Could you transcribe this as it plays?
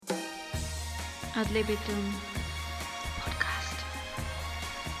Ad libitum podcast.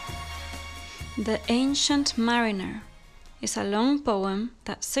 The Ancient Mariner is a long poem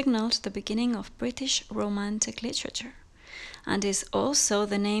that signaled the beginning of British Romantic literature, and is also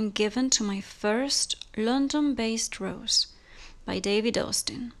the name given to my first London-based rose by David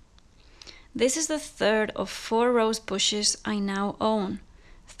Austin. This is the third of 4 rose bushes I now own,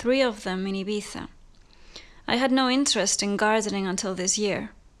 3 of them in Ibiza. I had no interest in gardening until this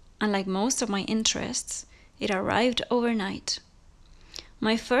year, and like most of my interests, it arrived overnight.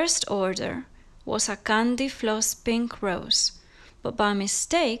 My first order was a candy floss pink rose, but by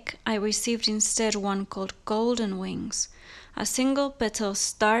mistake I received instead one called Golden Wings, a single-petal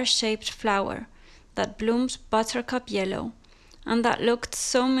star-shaped flower that bloomed buttercup yellow, and that looked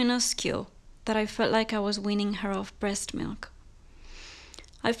so minuscule that I felt like I was weaning her off breast milk.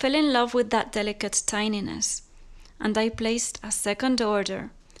 I fell in love with that delicate tininess, and I placed a second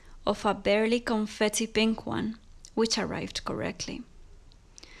order of a barely confetti pink one, which arrived correctly.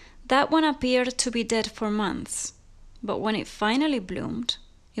 That one appeared to be dead for months, but when it finally bloomed,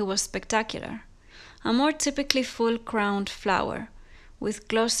 it was spectacular, a more typically full-crowned flower with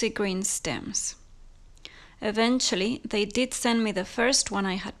glossy green stems. Eventually, they did send me the first one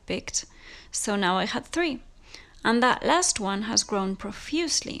I had picked, so now I had 3, and that last one has grown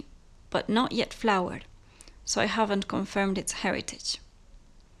profusely, but not yet flowered, so I haven't confirmed its heritage.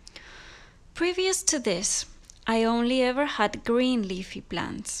 Previous to this, I only ever had green leafy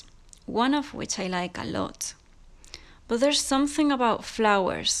plants, one of which I like a lot. But there's something about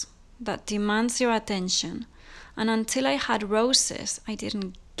flowers that demands your attention, and until I had roses, I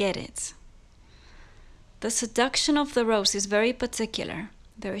didn't get it. The seduction of the rose is very particular,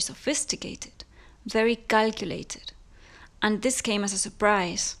 very sophisticated, very calculated, and this came as a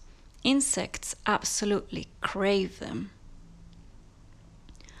surprise. Insects absolutely crave them.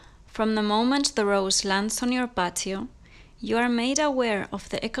 From the moment the rose lands on your patio, you are made aware of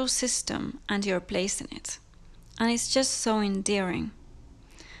the ecosystem and your place in it, and it's just so endearing.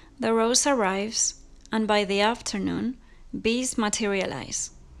 The rose arrives, and by the afternoon, bees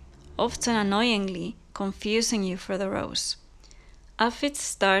materialize, often annoyingly confusing you for the rose. Aphids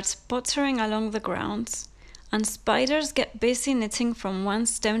start pottering along the grounds, and spiders get busy knitting from one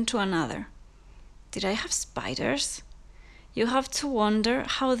stem to another. Did I have spiders? You have to wonder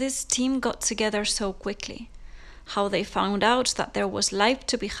how this team got together so quickly, how they found out that there was life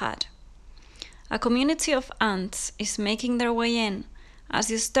to be had. A community of ants is making their way in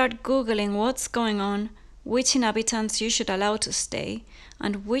as you start Googling what's going on, which inhabitants you should allow to stay,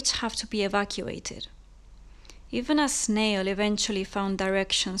 and which have to be evacuated. Even a snail eventually found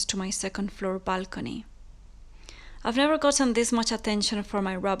directions to my second-floor balcony. I've never gotten this much attention for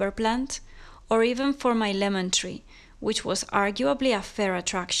my rubber plant, or even for my lemon tree, which was arguably a fair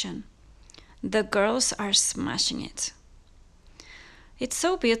attraction. The girls are smashing it. It's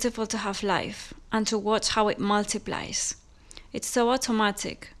so beautiful to have life and to watch how it multiplies. It's so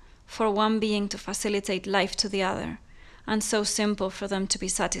automatic for one being to facilitate life to the other, and so simple for them to be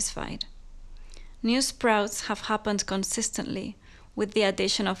satisfied. New sprouts have happened consistently with the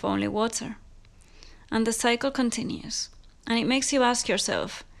addition of only water. And the cycle continues, and it makes you ask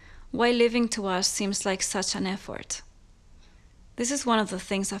yourself why living to us seems like such an effort. This is one of the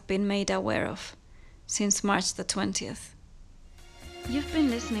things I've been made aware of since March the 20th. You've been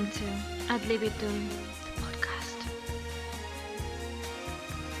listening to Ad Libitum